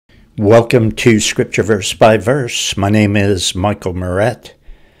Welcome to Scripture Verse by Verse. My name is Michael Moret.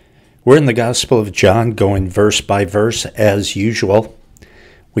 We're in the Gospel of John, going verse by verse as usual.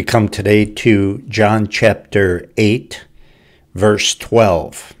 We come today to John chapter 8, verse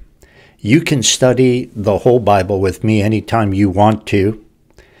 12. You can study the whole Bible with me anytime you want to,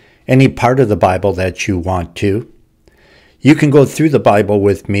 any part of the Bible that you want to. You can go through the Bible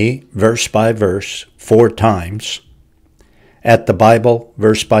with me, verse by verse, 4 times. At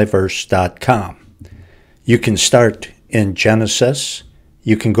thebibleversebyverse.com. You can start in Genesis.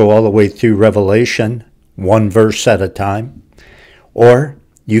 You can go all the way through Revelation, one verse at a time. Or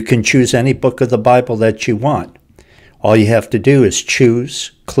you can choose any book of the Bible that you want. All you have to do is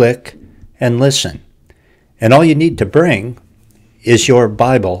choose, click, and listen. And all you need to bring is your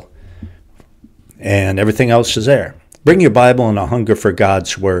Bible, and everything else is there. Bring your Bible and a hunger for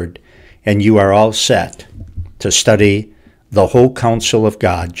God's Word, and you are all set to study the whole counsel of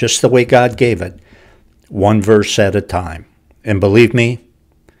God, just the way God gave it, one verse at a time. And believe me,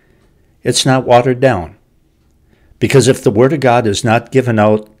 it's not watered down. Because if the Word of God is not given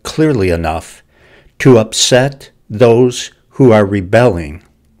out clearly enough to upset those who are rebelling,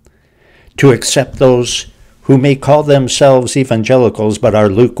 to accept those who may call themselves evangelicals but are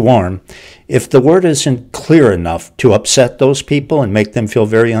lukewarm, if the Word isn't clear enough to upset those people and make them feel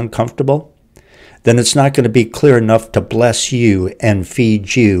very uncomfortable, then it's not going to be clear enough to bless you and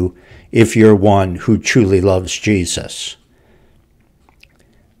feed you if you're one who truly loves Jesus.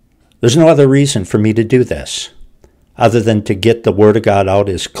 There's no other reason for me to do this other than to get the Word of God out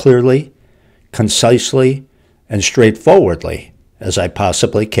as clearly, concisely, and straightforwardly as I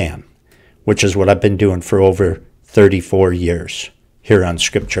possibly can, which is what I've been doing for over 34 years here on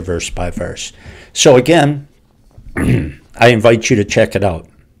Scripture Verse by Verse. So again, I invite you to check it out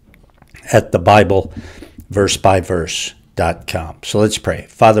at thebibleversebyverse.com. So let's pray.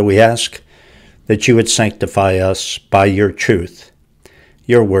 Father, we ask that you would sanctify us by your truth.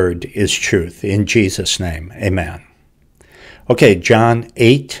 Your word is truth. In Jesus' name, amen. Okay, John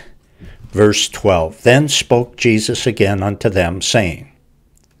 8, verse 12. Then spoke Jesus again unto them, saying,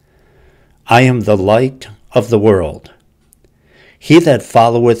 I am the light of the world. He that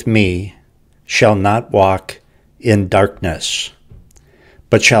followeth me shall not walk in darkness,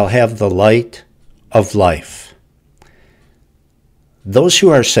 but shall have the light of life. Those who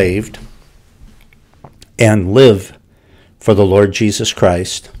are saved and live for the Lord Jesus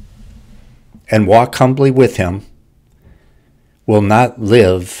Christ and walk humbly with him will not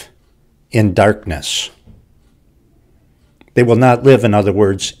live in darkness. They will not live, in other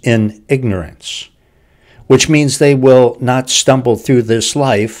words, in ignorance, which means they will not stumble through this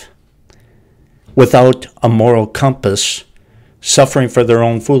life without a moral compass, suffering for their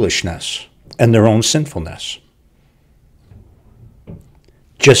own foolishness and their own sinfulness.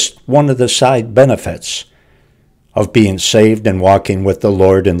 Just one of the side benefits of being saved and walking with the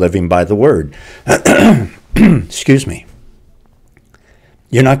Lord and living by the Word. Excuse me.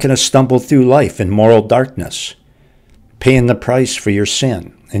 You're not going to stumble through life in moral darkness, paying the price for your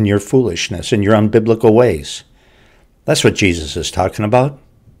sin and your foolishness and your unbiblical ways. That's what Jesus is talking about.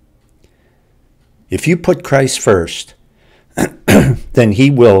 If you put Christ first, then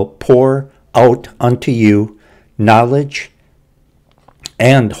he will pour out unto you knowledge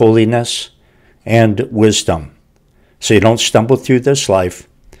and holiness and wisdom. So you don't stumble through this life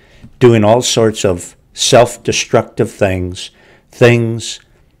doing all sorts of self-destructive things, things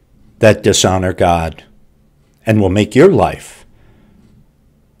that dishonor God and will make your life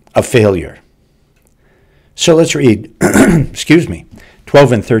a failure. So let's read, excuse me,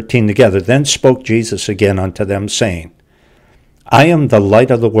 12 and 13 together. Then spoke Jesus again unto them, saying, I am the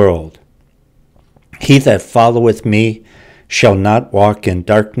light of the world. He that followeth me shall not walk in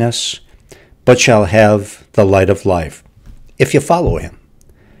darkness, but shall have the light of life. If you follow him,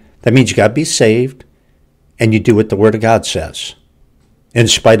 that means you got to be saved, and you do what the Word of God says, in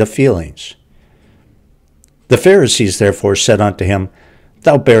spite of feelings. The Pharisees therefore said unto him,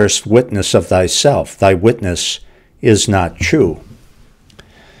 Thou bearest witness of thyself, thy witness is not true.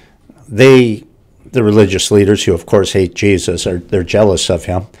 The religious leaders, who of course hate Jesus, they're jealous of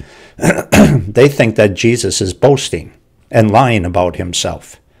him. They think that Jesus is boasting and lying about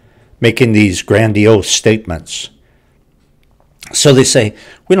himself, making these grandiose statements. So they say,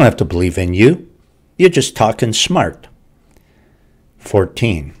 we don't have to believe in you. You're just talking smart.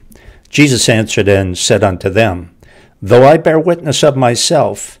 14. Jesus answered and said unto them, Though I bear witness of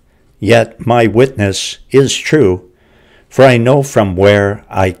myself, yet my witness is true, for I know from where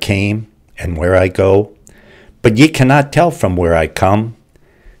I came and where I go, but ye cannot tell from where I come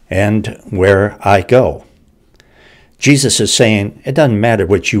and where I go. Jesus is saying, it doesn't matter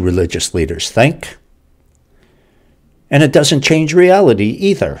what you religious leaders think. And it doesn't change reality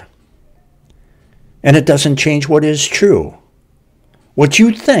either. And it doesn't change what is true. What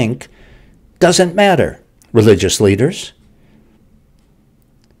you think doesn't matter, religious leaders.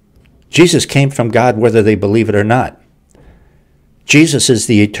 Jesus came from God whether they believe it or not. Jesus is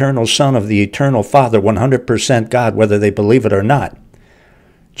the eternal Son of the eternal Father, 100% God, whether they believe it or not.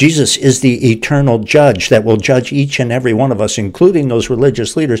 Jesus is the eternal judge that will judge each and every one of us, including those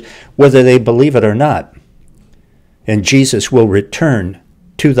religious leaders, whether they believe it or not. And Jesus will return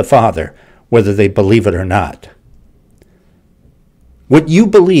to the Father, whether they believe it or not. What you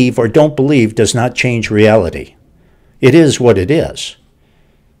believe or don't believe does not change reality. It is what it is.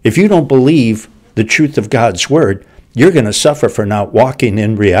 If you don't believe the truth of God's word, you're going to suffer for not walking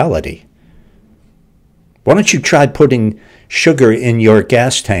in reality. Why don't you try putting sugar in your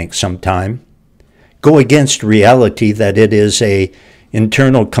gas tank sometime? Go against reality that it is an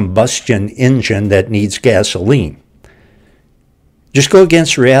internal combustion engine that needs gasoline. Just go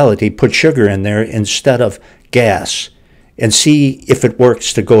against reality, put sugar in there instead of gas, and see if it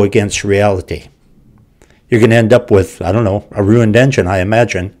works to go against reality. You're going to end up with, I don't know, a ruined engine, I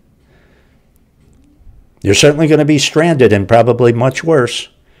imagine. You're certainly going to be stranded and probably much worse.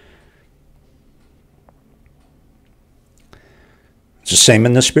 It's the same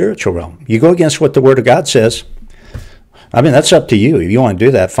in the spiritual realm. You go against what the Word of God says. I mean, that's up to you. If you want to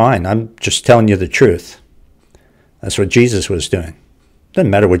do that, fine. I'm just telling you the truth. That's what Jesus was doing. Doesn't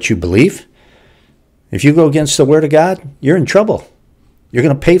matter what you believe. If you go against the Word of God, you're in trouble. You're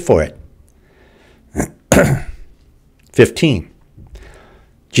going to pay for it. 15.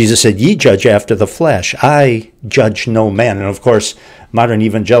 Jesus said, ye judge after the flesh. I judge no man. And of course, modern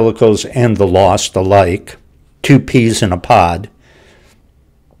evangelicals and the lost alike, two peas in a pod,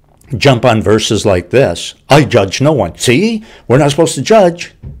 jump on verses like this. I judge no one. See, we're not supposed to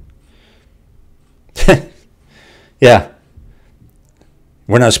judge. Yeah.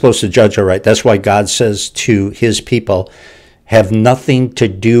 We're not supposed to judge, all right. That's why God says to his people, have nothing to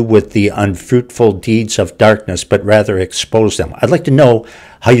do with the unfruitful deeds of darkness, but rather expose them. I'd like to know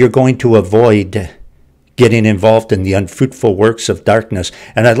how you're going to avoid getting involved in the unfruitful works of darkness,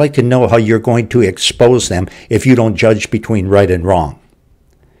 and I'd like to know how you're going to expose them if you don't judge between right and wrong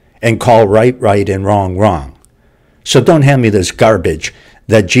and call right, right, and wrong, wrong. So don't hand me this garbage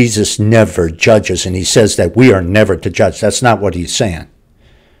that Jesus never judges, and he says that we are never to judge. That's not what he's saying.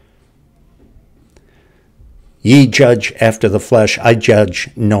 Ye judge after the flesh, I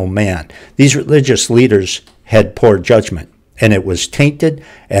judge no man. These religious leaders had poor judgment, and it was tainted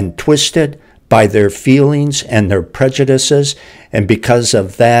and twisted by their feelings and their prejudices, and because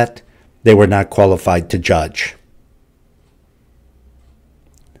of that, they were not qualified to judge.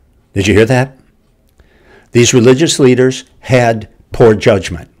 Did you hear that? These religious leaders had poor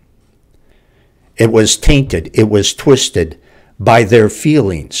judgment. It was tainted, it was twisted by their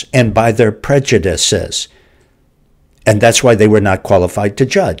feelings and by their prejudices. And that's why they were not qualified to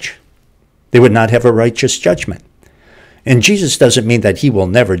judge. They would not have a righteous judgment. And Jesus doesn't mean that he will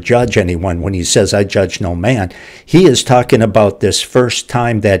never judge anyone when he says, I judge no man. He is talking about this first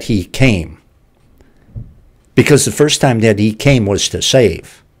time that he came. Because the first time that he came was to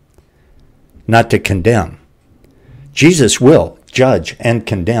save, not to condemn. Jesus will judge and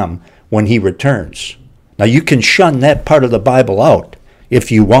condemn when he returns. Now you can shun that part of the Bible out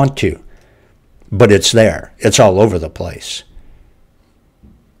if you want to. But it's there. It's all over the place.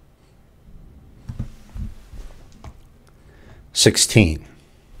 (16)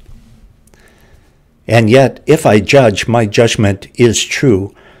 And yet, if I judge, my judgment is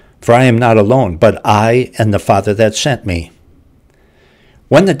true, for I am not alone, but I and the Father that sent me.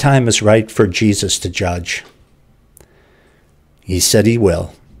 When the time is right for Jesus to judge, he said he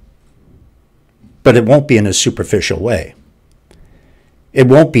will. But it won't be in a superficial way. It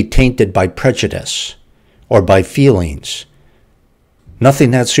won't be tainted by prejudice or by feelings.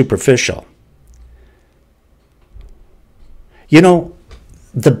 Nothing that superficial. You know,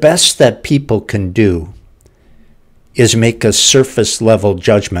 the best that people can do is make a surface level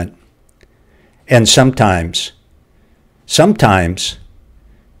judgment. And sometimes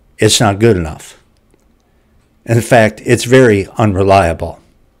it's not good enough. In fact, it's very unreliable.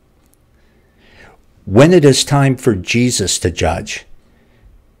 When it is time for Jesus to judge,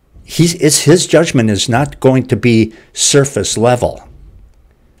 his judgment is not going to be surface level.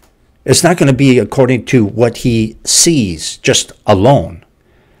 It's not going to be according to what he sees just alone.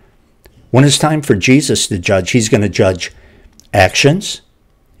 When it's time for Jesus to judge, he's going to judge actions.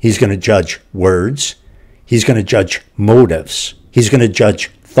 He's going to judge words. He's going to judge motives. He's going to judge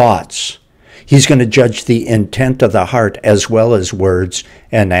thoughts. He's going to judge the intent of the heart as well as words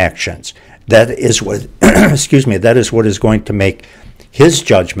and actions. That is what, excuse me, that is what is going to make his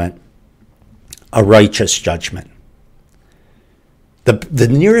judgment a righteous judgment. The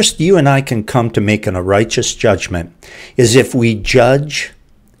nearest you and I can come to making a righteous judgment is if we judge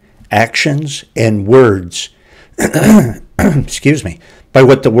actions and words, excuse me, by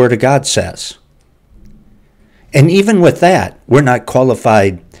what the Word of God says. And even with that, we're not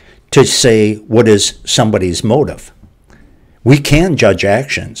qualified to say what is somebody's motive. We can judge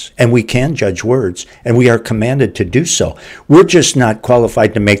actions and we can judge words, and we are commanded to do so. We're just not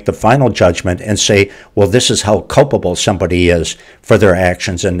qualified to make the final judgment and say, well, this is how culpable somebody is for their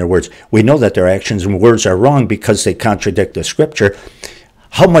actions and their words. We know that their actions and words are wrong because they contradict the Scripture.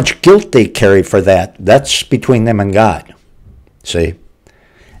 How much guilt they carry for that, that's between them and God. See?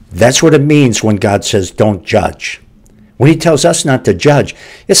 That's what it means when God says don't judge. When he tells us not to judge,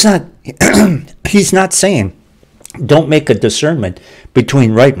 it's not, he's not saying don't make a discernment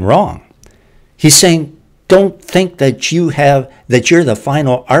between right and wrong. He's saying don't think that you're the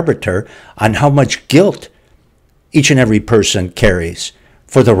final arbiter on how much guilt each and every person carries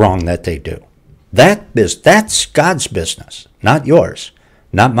for the wrong that they do. That's God's business, not yours,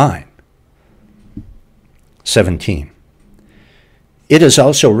 not mine. 17. It is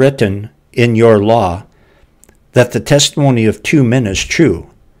also written in your law that the testimony of 2 men is true.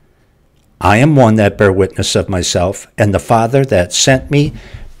 I am one that bear witness of myself, and the Father that sent me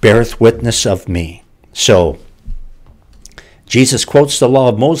beareth witness of me. So, Jesus quotes the law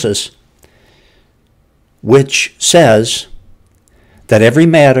of Moses, which says that every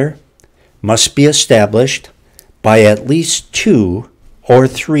matter must be established by at least 2 or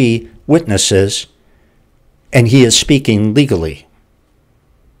 3 witnesses, and he is speaking legally.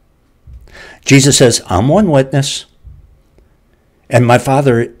 Jesus says, I'm one witness, and my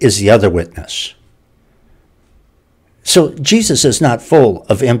Father is the other witness. So Jesus is not full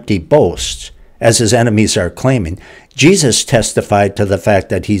of empty boasts, as his enemies are claiming. Jesus testified to the fact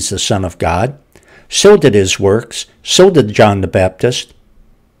that he's the Son of God. So did his works. So did John the Baptist.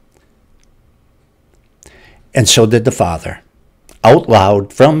 And so did the Father, out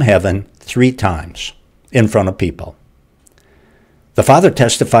loud from heaven 3 times in front of people. The Father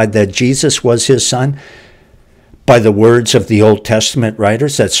testified that Jesus was his Son by the words of the Old Testament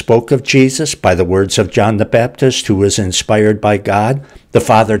writers that spoke of Jesus, by the words of John the Baptist, who was inspired by God. The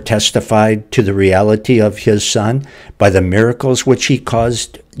Father testified to the reality of his Son by the miracles which he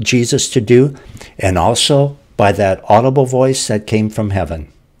caused Jesus to do, and also by that audible voice that came from heaven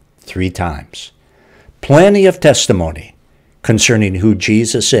 3 times. Plenty of testimony concerning who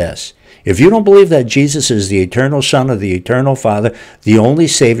Jesus is. If you don't believe that Jesus is the eternal Son of the eternal Father, the only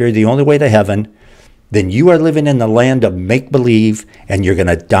Savior, the only way to heaven, then you are living in the land of make-believe, and you're going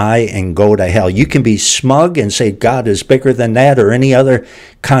to die and go to hell. You can be smug and say God is bigger than that, or any other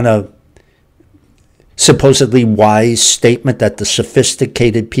kind of supposedly wise statement that the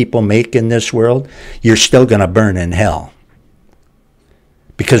sophisticated people make in this world. You're still going to burn in hell.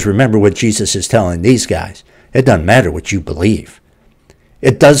 Because remember what Jesus is telling these guys. It doesn't matter what you believe.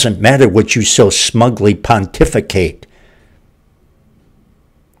 It doesn't matter what you so smugly pontificate.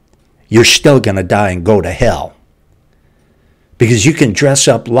 You're still going to die and go to hell. Because you can dress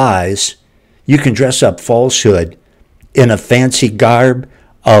up lies, you can dress up falsehood in a fancy garb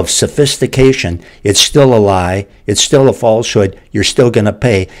of sophistication. It's still a lie, it's still a falsehood, you're still going to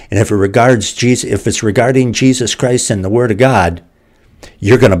pay. And if it's regarding Jesus Christ and the Word of God,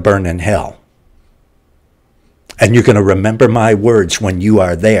 you're going to burn in hell. And you're going to remember my words when you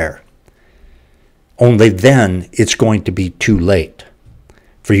are there. Only then it's going to be too late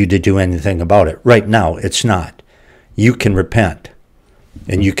for you to do anything about it. Right now, it's not. You can repent,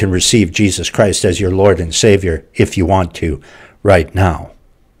 and you can receive Jesus Christ as your Lord and Savior if you want to right now.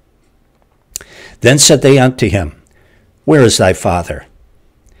 Then said they unto him, Where is thy Father?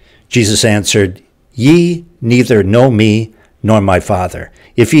 Jesus answered, Ye neither know me nor my Father.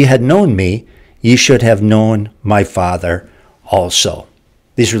 If ye had known me, ye should have known my Father also.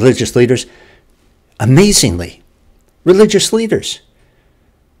 These religious leaders, amazingly, religious leaders,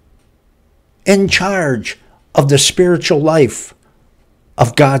 in charge of the spiritual life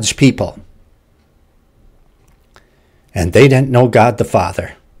of God's people. And they didn't know God the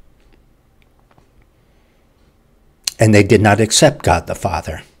Father. And they did not accept God the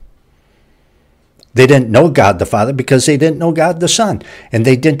Father. They didn't know God the Father because they didn't know God the Son. And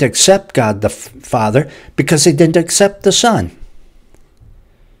they didn't accept God the Father because they didn't accept the Son.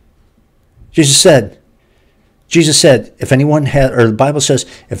 Jesus said, if anyone has, or the Bible says,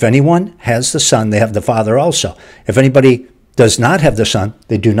 if anyone has the Son, they have the Father also. If anybody does not have the Son,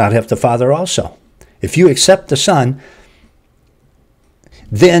 they do not have the Father also. If you accept the Son,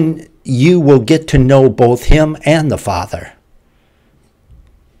 then you will get to know both him and the Father.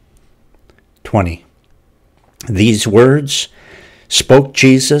 20. These words spoke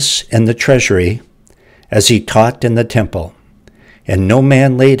Jesus in the treasury as he taught in the temple, and no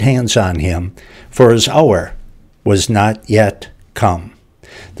man laid hands on him, for his hour was not yet come.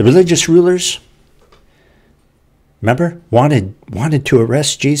 The religious rulers, remember, wanted to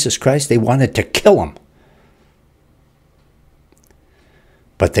arrest Jesus Christ. They wanted to kill him.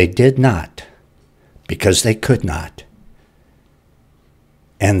 But they did not, because they could not.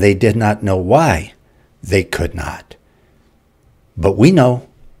 And they did not know why they could not. But we know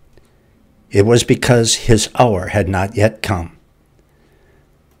it was because his hour had not yet come.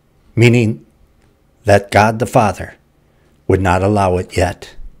 Meaning that God the Father would not allow it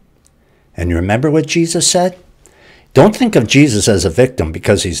yet. And you remember what Jesus said? Don't think of Jesus as a victim,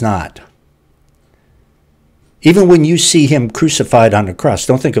 because he's not. Even when you see him crucified on the cross,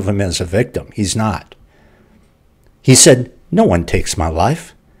 don't think of him as a victim. He's not. He said, no one takes my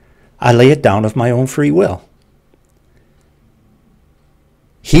life. I lay it down of my own free will.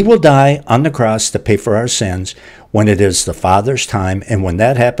 He will die on the cross to pay for our sins when it is the Father's time. And when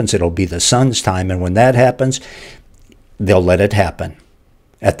that happens, it'll be the Son's time. And when that happens, they'll let it happen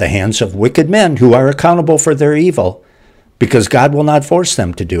at the hands of wicked men who are accountable for their evil, because God will not force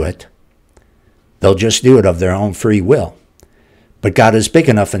them to do it. They'll just do it of their own free will. But God is big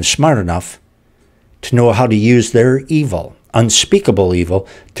enough and smart enough to know how to use their evil, unspeakable evil,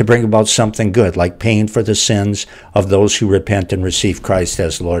 to bring about something good, like paying for the sins of those who repent and receive Christ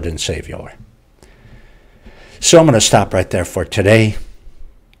as Lord and Savior. So I'm going to stop right there for today.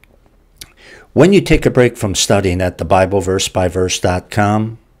 When you take a break from studying at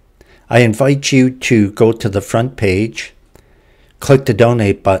thebibleversebyverse.com, I invite you to go to the front page, click the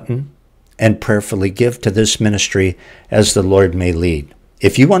donate button, and prayerfully give to this ministry as the Lord may lead.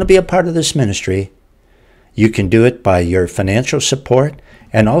 If you want to be a part of this ministry, you can do it by your financial support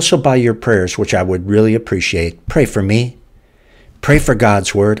and also by your prayers, which I would really appreciate. Pray for me. Pray for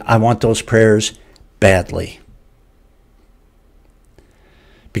God's word. I want those prayers badly.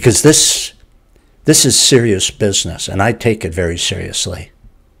 Because this is serious business, and I take it very seriously.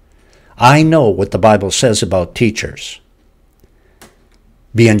 I know what the Bible says about teachers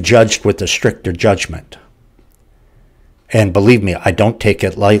being judged with a stricter judgment. And believe me, I don't take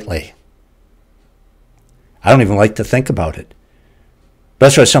it lightly. I don't even like to think about it.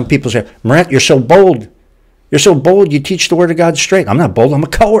 That's why some people say, Marette, you're so bold. You're so bold, you teach the Word of God straight. I'm not bold, I'm a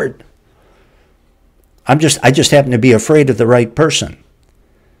coward. I just happen to be afraid of the right person.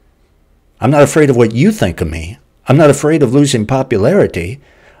 I'm not afraid of what you think of me. I'm not afraid of losing popularity.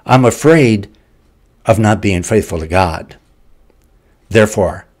 I'm afraid of not being faithful to God.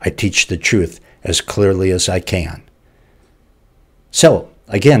 Therefore, I teach the truth as clearly as I can. So,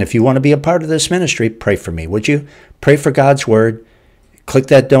 again, if you want to be a part of this ministry, pray for me, would you? Pray for God's word. Click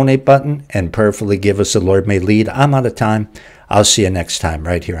that donate button and prayerfully give as the Lord may lead. I'm out of time. I'll see you next time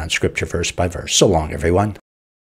right here on Scripture Verse by Verse. So long, everyone.